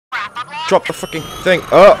drop the freaking thing.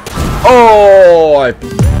 Oh!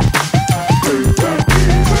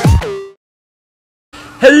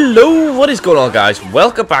 Hello, what is going on, guys?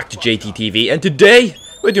 Welcome back to JayTtv, and today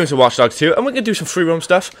we're doing some Watch Dogs 2, and we're going to do some free roam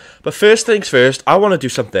stuff. But first things first, I want to do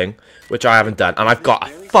something which I haven't done, and I've got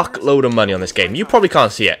a fuckload of money on this game. You probably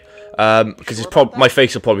can't see it, because it's my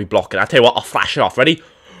face will probably block it. I'll tell you what, I'll flash it off. Ready?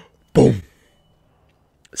 Boom.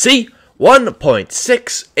 See?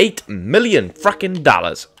 $1.68 million fracking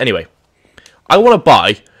dollars. Anyway, I want to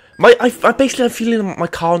buy... I basically have a feeling my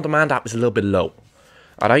car on demand app is a little bit low.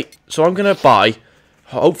 Alright? So I'm going to buy...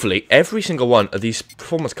 hopefully, every single one of these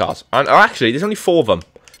performance cars. And actually, there's only 4 of them,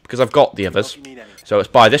 because I've got the others. So let's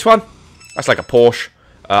buy this one. That's like a Porsche.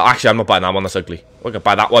 Actually, I'm not buying that one, that's ugly. We're going to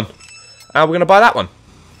buy that one. And we're going to buy that one.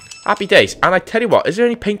 Happy days. And I tell you what, is there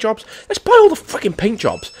any paint jobs? Let's buy all the freaking paint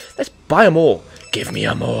jobs. Let's buy them all. Give me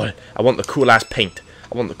them all. I want the cool-ass paint.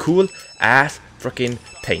 I want the cool-ass freaking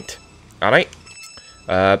paint. Alright?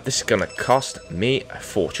 This is going to cost me a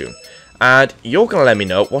fortune. And you're going to let me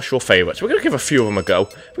know what's your favourites. We're going to give a few of them a go.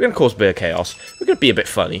 We're going to cause a bit of chaos. We're going to be a bit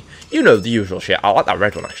funny. You know the usual shit. I like that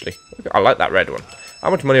red one, actually. I like that red one. How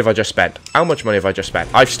much money have I just spent? How much money have I just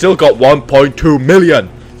spent? I've still got 1.2 million.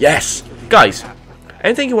 Yes. Guys,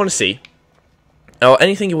 anything you want to see, or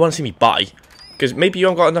anything you want to see me buy, because maybe you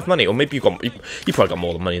haven't got enough money, or maybe you probably got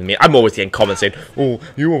more money than me. I'm always getting comments saying, oh,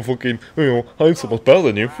 you are fucking, I'm so much better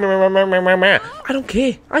than you. I don't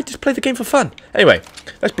care. I just play the game for fun. Anyway,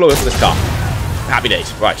 let's blow up this car. Happy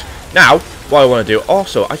days. Right. Now, what I want to do,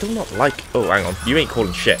 also, I do not like, oh, hang on, you ain't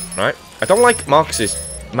calling shit, right? I don't like Marcus's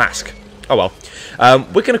mask. Oh, well.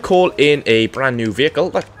 We're going to call in a brand new vehicle,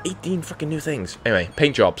 like 18 freaking new things. Anyway,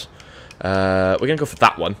 paint jobs. We're going to go for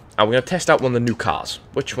that one, and we're going to test out one of the new cars.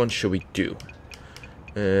 Which one should we do?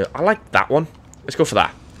 I like that one. Let's go for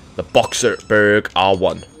that. The Boxerberg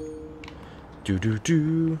R1.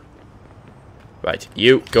 Right,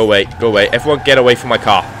 you, go away, go away. Everyone get away from my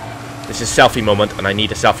car. This is selfie moment, and I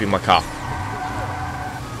need a selfie in my car.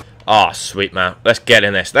 Oh, sweet, man. Let's get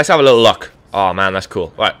in this. Let's have a little look. Oh, man, that's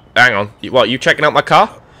cool. Right, hang on. What, you checking out my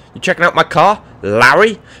car? You checking out my car?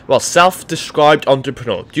 Larry? Well, self-described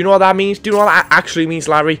entrepreneur. Do you know what that means? Do you know what that actually means,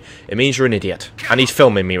 Larry? It means you're an idiot. And he's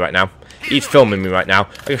filming me right now. He's filming me right now.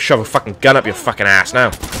 I'm gonna shove a fucking gun up your fucking ass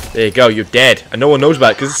now. There you go, you're dead. And no one knows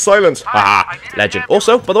about it because it's silence. Ah, legend.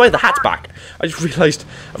 Also, by the way, the hat's back. I just realised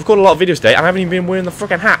I've got a lot of videos today and I haven't even been wearing the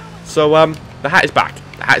fucking hat. So, the hat is back.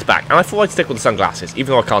 The hat is back. And I thought I'd stick with the sunglasses,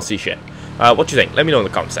 even though I can't see shit. What do you think? Let me know in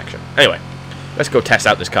the comment section. Anyway, let's go test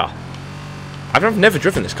out this car. I've never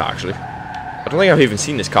driven this car, actually. I don't think I've even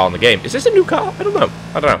seen this car in the game. Is this a new car? I don't know.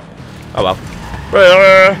 I don't know. Oh, well.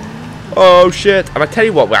 Oh, shit. And I tell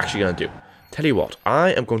you what we're actually going to do. Tell you what.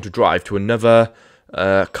 I am going to drive to another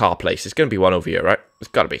car place. There's going to be one over here, right? It's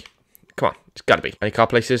got to be. Come on. It's got to be. Any car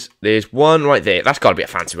places? There's one right there. That's got to be a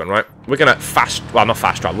fancy one, right? We're going to well, not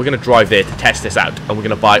fast drive. We're going to drive there to test this out. And we're going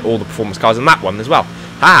to buy all the performance cars in that one as well.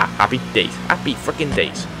 Ah, happy days. Happy freaking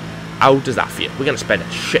days. How does that feel? We're going to spend a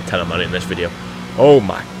shit ton of money in this video. Oh,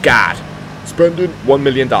 my God. Spending $1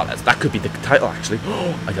 million. That could be the title, actually.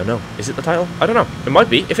 I don't know. Is it the title? I don't know. It might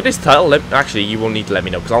be. If it is the title, actually, you will need to let me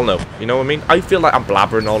know, because I'll know. You know what I mean? I feel like I'm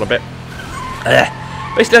blabbering all a bit.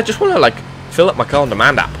 Basically, I just want to, like, fill up my car on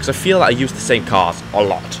demand app, because I feel like I use the same cars a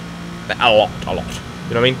lot. A lot. You know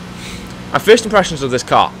what I mean? My first impressions of this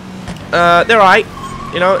car. They're alright.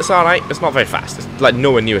 You know, it's alright. It's not very fast. It's, like,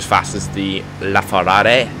 nowhere near as fast as the La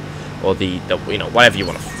Ferrari. Or the you know, whatever you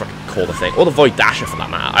want to freaking call the thing. Or the Void Dasher, for that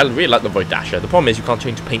matter. I really like the Void Dasher. The problem is you can't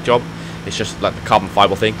change the paint job. It's just like the carbon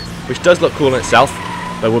fiber thing, which does look cool in itself.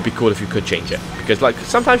 But it would be cool if you could change it. Because, like,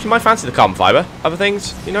 sometimes you might fancy the carbon fiber. Other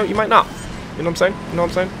things, you know, you might not. You know what I'm saying? You know what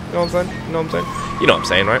I'm saying? You know what I'm saying? You know what I'm saying? You know what I'm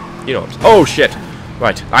saying, right? You know what I'm saying. Oh, shit.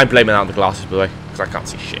 Right, I'm blaming that on the glasses, by the way. Because I can't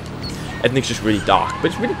see shit. Everything's just really dark. But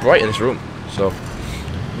it's really bright in this room. So,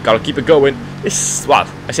 gotta keep it going. It's, well,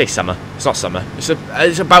 I say summer. It's not summer.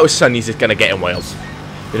 It's about as sunny as it's gonna get in Wales.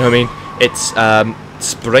 You know what I mean? It's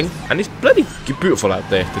spring, and it's bloody beautiful out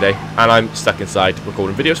there today. And I'm stuck inside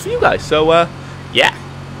recording videos for you guys. So, yeah.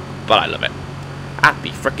 But I love it.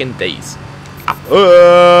 Happy freaking days.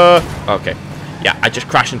 Okay. Yeah, I just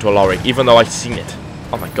crashed into a lorry, even though I've seen it.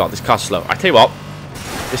 Oh my god, this car's slow. I tell you what,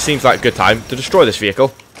 this seems like a good time to destroy this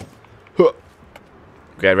vehicle.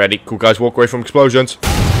 Get ready. Cool guys, walk away from explosions.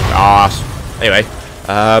 Yes. Anyway,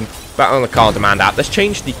 back on the car on demand app. Let's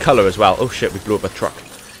change the colour as well. Oh shit, we blew up a truck.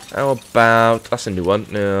 How about... That's a new one.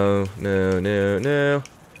 No. How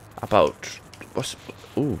about... What's...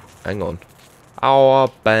 Ooh, hang on. How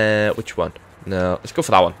about... Which one? No, let's go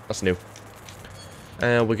for that one. That's new.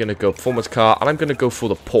 And we're going to go performance car. And I'm going to go for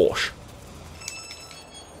the Porsche.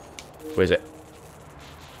 Where is it?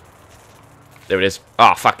 there it is.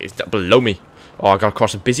 Ah, fuck, it's below me. Oh, I gotta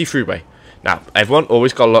cross a busy freeway. Now, everyone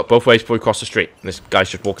always gotta look both ways before you cross the street. And this guy's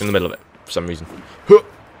just walking in the middle of it for some reason.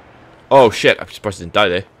 Oh shit, I'm surprised I didn't die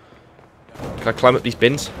there. Can I climb up these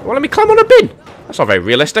bins? Well, let me climb on a bin. That's not very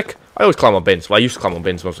realistic. I always climb on bins. Well, I used to climb on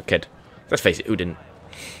bins when I was a kid. Let's face it, who didn't?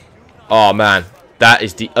 Oh man, that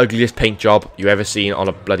is the ugliest paint job you ever seen on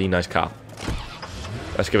a bloody nice car.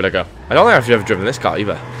 Let's give it a go. I don't think I've ever driven this car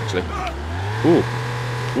either, actually. Ooh.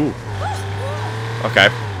 Ooh. Okay.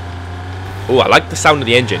 Ooh, I like the sound of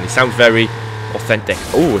the engine. It sounds very authentic.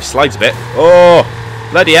 Ooh, it slides a bit. Oh,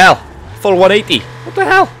 bloody hell. Full 180. What the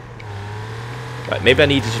hell? Right, maybe I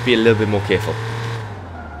need to just be a little bit more careful.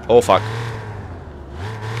 Oh, fuck.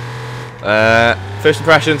 First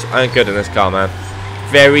impressions, I ain't good in this car, man.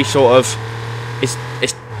 Very sort of... It's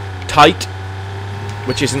tight,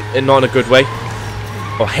 which isn't not in a good way.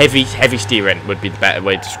 Or heavy steering would be the better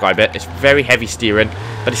way to describe it. It's very heavy steering,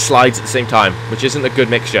 but it slides at the same time, which isn't a good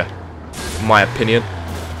mixture, in my opinion.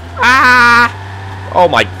 Ah! Oh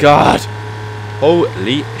my god!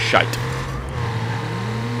 Holy shite.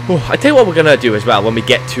 Oh, I tell you what we're going to do as well when we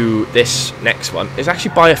get to this next one is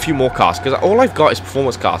actually buy a few more cars, because all I've got is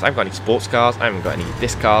performance cars. I haven't got any sports cars, I haven't got any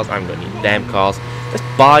disc cars, I haven't got any damn cars. Let's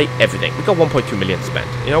buy everything. We've got 1.2 million to spend.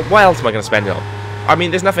 You know, what else am I going to spend it on? I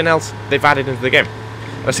mean, there's nothing else they've added into the game.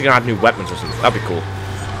 Unless they're going to add new weapons or something. That'd be cool.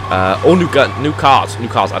 Or new cars. New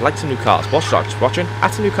cars. I'd like some new cars. Boss Sharks watching?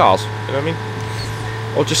 Add some new cars. You know what I mean?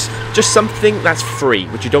 Or just something that's free,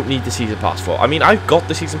 which you don't need the season pass for. I mean, I've got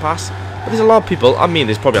the season pass, but there's a lot of people, I mean,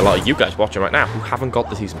 there's probably a lot of you guys watching right now who haven't got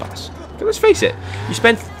the season pass. Because let's face it, you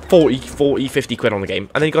spend 40, 50 quid on the game,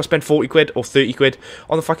 and then you got to spend 40 quid or 30 quid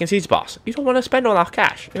on the fucking season pass. You don't want to spend all that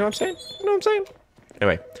cash. You know what I'm saying? You know what I'm saying?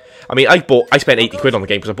 Anyway, I mean, I spent 80 quid on the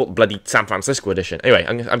game because I bought the bloody San Francisco edition. Anyway,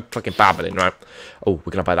 I'm fucking babbling, right? Oh,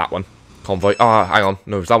 we're going to buy that one. Convoy. Oh, hang on.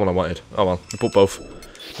 No, it was that one I wanted. Oh, well. We bought both.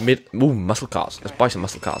 Ooh, muscle cars. Let's buy some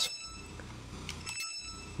muscle cars.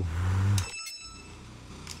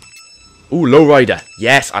 Ooh, lowrider.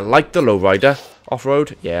 Yes, I like the lowrider.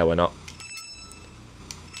 Off-road? Yeah, why not?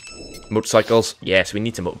 Motorcycles? Yes, we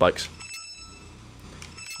need some motorbikes.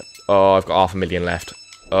 Oh, I've got 500,000 left.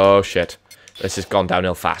 Oh, shit. This has gone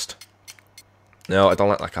downhill fast. No, I don't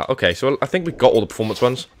like that car. Okay, so I think we've got all the performance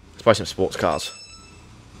ones. Let's buy some sports cars.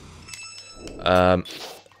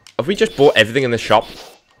 Have we just bought everything in this shop?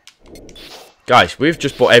 Guys, we've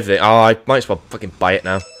just bought everything. Oh, I might as well fucking buy it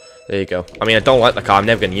now. There you go. I mean, I don't like the car. I'm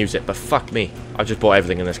never going to use it, but fuck me. I've just bought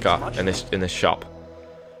everything in this car, in this shop.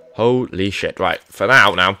 Holy shit. Right, for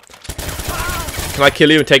now. Can I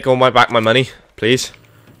kill you and take all my money, please?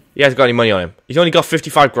 He hasn't got any money on him. He's only got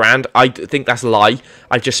 55 grand. I think that's a lie.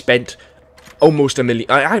 I've just spent almost $1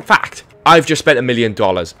 million. In fact, I've just spent $1 million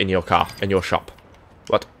in your car, in your shop.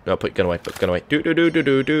 What? No, put your gun away. Put your gun away. Do.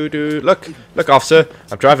 Look, officer.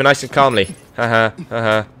 I'm driving nice and calmly.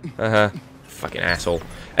 Fucking asshole.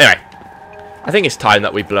 Anyway, I think it's time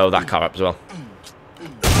that we blow that car up as well.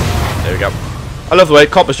 There we go. I love the way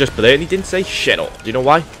the cop was just there and he didn't say shit all. Do you know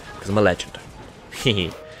why? Because I'm a legend.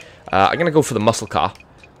 I'm going to go for the muscle car.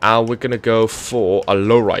 And we're going to go for a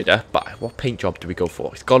lowrider. But what paint job do we go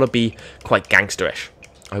for? It's got to be quite gangsterish.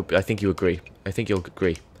 I think you agree. I think you'll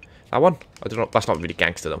agree. That one? I don't know. That's not really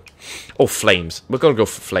gangster, though. Oh, flames. We're going to go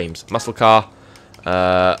for flames. Muscle car.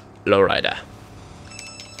 Lowrider.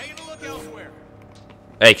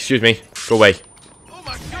 Hey, excuse me. Go away. Oh,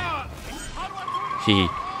 my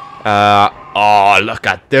God. Oh, look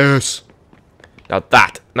at this. Now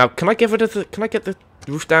that. Now, can I get rid of the... Can I get the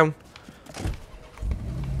roof down?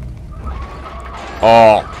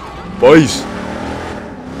 Oh, boys.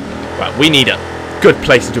 Right, we need a good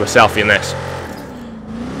place to do a selfie in this.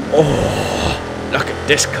 Oh, look at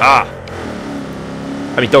this car.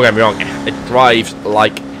 I mean, don't get me wrong. It drives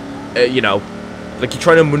like, you know, like you're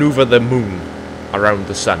trying to maneuver the moon around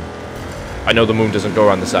the sun. I know the moon doesn't go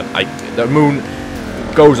around the sun. The moon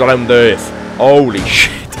goes around the earth. Holy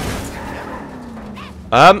shit.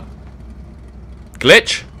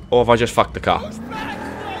 Glitch? Or have I just fucked the car?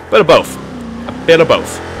 Bit of both. A bit of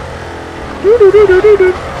both.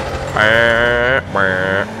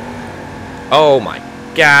 Oh my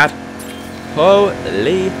god.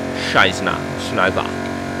 Holy shiznah. What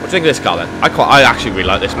do you think of this car then? I actually really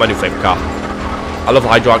like this. My new favourite car. I love the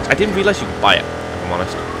hydraulics. I didn't realise you could buy it, if I'm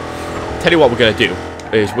honest. Tell you what we're going to do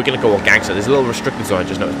is we're going to go all gangster. There's a little restricted zone I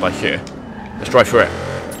just noticed by here. Let's drive through it.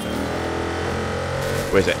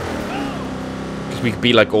 Where is it? Because we could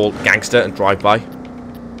be like all gangster and drive by.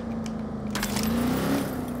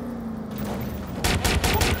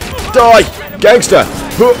 Die! Gangster!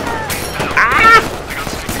 Ah!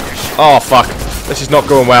 Oh, fuck. This is not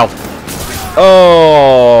going well.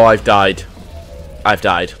 Oh, I've died. I've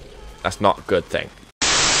died. That's not a good thing.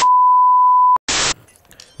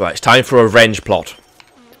 Right, it's time for a revenge plot.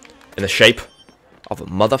 In the shape of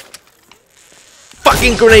a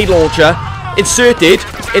fucking grenade launcher inserted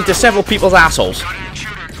into several people's assholes.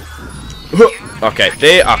 Okay,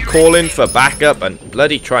 they are calling for backup and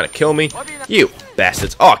bloody trying to kill me. You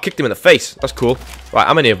bastards. Oh, I kicked him in the face. That's cool. Right,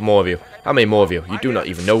 how many more of you? How many more of you? You do not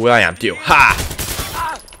even know where I am, do you?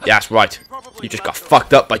 Ha! Yeah, that's right. You just got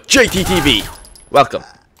fucked up by JayTtv. Welcome.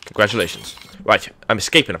 Congratulations. Right, I'm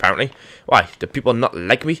escaping apparently. Why? Do people not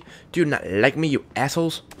like me? Do you not like me, you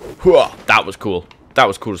assholes? That was cool. That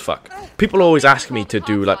was cool as fuck. People always ask me to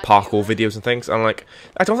do like parkour videos and things. I'm like,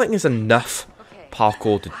 I don't think there's enough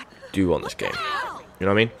parkour to do on this game. You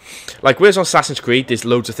know what I mean? Like, whereas on Assassin's Creed, there's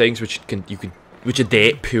loads of things which are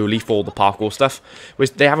there purely for the parkour stuff.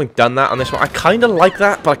 Whereas they haven't done that on this one. I kind of like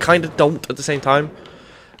that, but I kind of don't at the same time.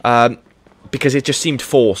 Because it just seemed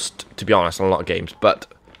forced, to be honest, on a lot of games. But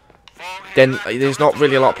then there's not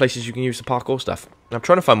really a lot of places you can use the parkour stuff. And I'm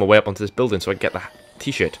trying to find my way up onto this building so I can get the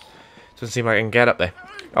t-shirt. Doesn't seem like I can get up there.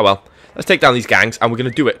 Oh well. Let's take down these gangs, and we're going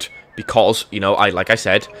to do it. Because, you know, like I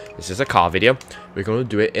said, this is a car video. We're going to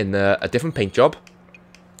do it in a different paint job.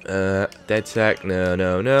 Dead sec.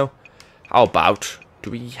 No. How about,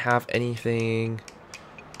 do we have anything?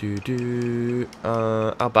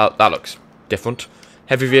 How about, that looks different.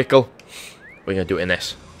 Heavy vehicle. We're going to do it in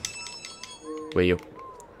this. Where are you?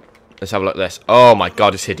 Let's have a look at this. Oh my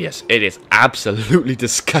god, it's hideous. It is absolutely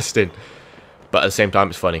disgusting. But at the same time,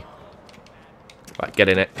 it's funny. Right, get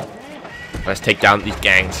in it. Let's take down these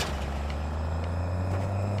gangs.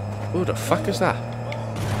 Who the fuck is that?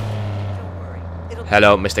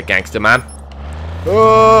 Hello, Mr. Gangster Man.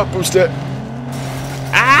 Oh, boost it.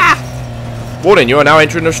 Ah! Warning, you are now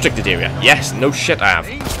entering a restricted area. Yes, no shit I have.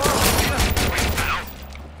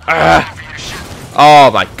 Ah!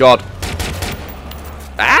 Oh my god.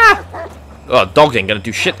 Ah! Oh, dogs ain't gonna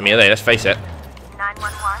do shit to me, are they? Let's face it.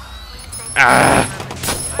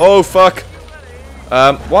 Ah! Oh, fuck.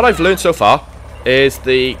 What I've learned so far is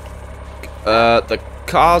the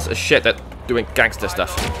cars are shit at doing gangster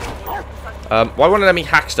stuff. Why won't it let me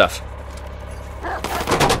hack stuff?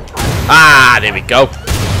 Ah, there we go.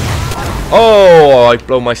 Oh, I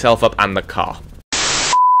blow myself up and the car.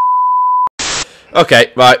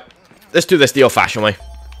 Okay, right. Let's do this the old-fashioned way.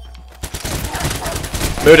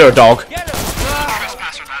 Murder a dog.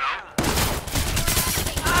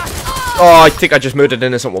 Oh, I think I just murdered an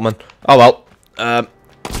innocent woman. Oh well.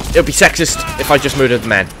 It would be sexist if I just murdered the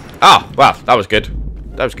man. Ah, wow, that was good.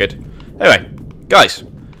 That was good. Anyway, guys.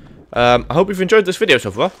 I hope you've enjoyed this video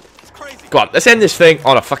so far. Go on, let's end this thing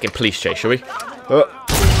on a fucking police chase, shall we? Come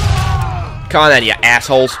on then, you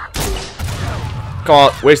assholes. Come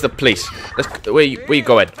on, where's the police? Where you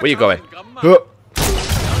going? Where you going?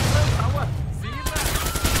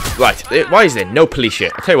 Right, why is there no police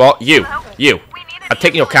here? I tell you what, you. I'm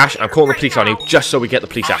taking your cash and I'm calling the police on you just so we get the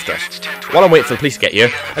police after us. While I'm waiting for the police to get here,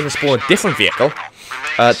 I'm going to spawn a different vehicle.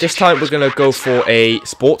 This time we're going to go for a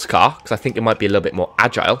sports car, because I think it might be a little bit more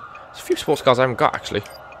agile. There's a few sports cars I haven't got, actually.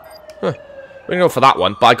 Huh. We're going to go for that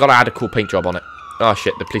one, but I got to add a cool paint job on it. Oh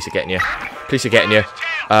shit, the police are getting here. Police are getting here.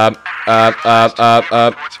 Let's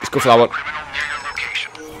go for that one.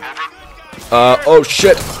 Oh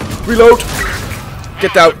shit. Reload.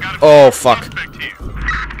 Get down. Oh fuck.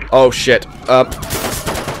 Oh shit.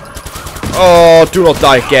 Oh, do not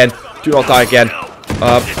die again. Do not die again.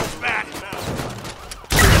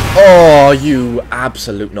 Oh, you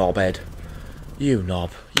absolute knobhead. You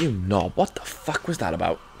knob. You knob. What the fuck was that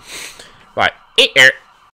about? Right.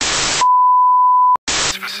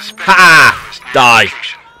 Ha! Die.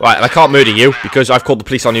 Right, and I can't murder you because I've called the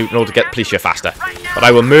police on you in order to get the police here faster. But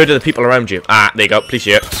I will murder the people around you. Ah, there you go. Police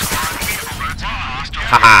here.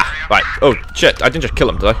 Ha-ha. Right. Oh, shit. I didn't just kill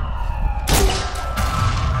him, did I?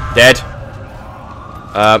 Dead.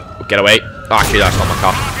 Get away. Oh, actually, that's not my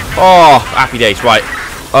car. Oh, happy days. Right.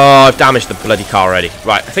 Oh, I've damaged the bloody car already.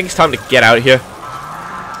 Right, I think it's time to get out of here.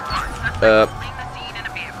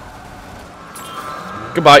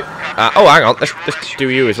 Goodbye. Oh, hang on. Let's do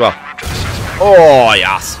you as well. Oh,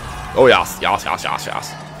 yes. Oh, yes. Yes.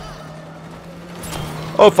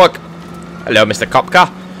 Oh, fuck. Hello, Mr. Cop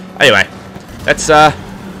Car. Anyway, let's, shall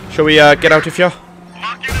we, get out of here?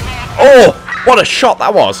 Oh, what a shot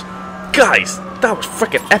that was. Guys, that was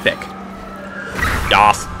freaking epic.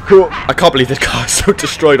 Yes. I can't believe this car is so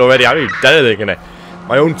destroyed already. I haven't even done anything in it.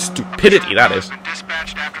 My own stupidity, that is.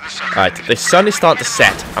 Alright, the sun is starting to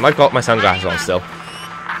set, and I've got my sunglasses on still.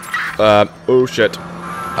 Oh shit.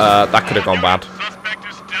 That could have gone bad.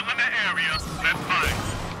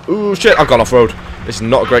 Oh shit, I've gone off-road. This is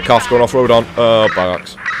not a great car to go off-road on. Oh,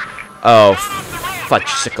 bollocks. Oh,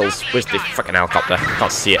 fudgesicles. Where's the fucking helicopter?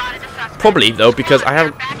 Can't see it. Probably though because I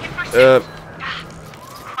haven't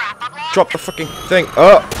dropped the fucking thing.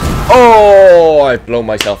 Oh, I've blown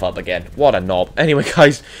myself up again. What a knob. Anyway,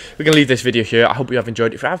 guys, we're going to leave this video here. I hope you have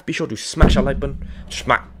enjoyed it. If you have, be sure to smash that like button.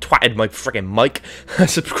 Twatted my freaking mic.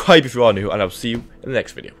 Subscribe if you are new, and I'll see you in the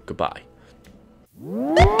next video. Goodbye.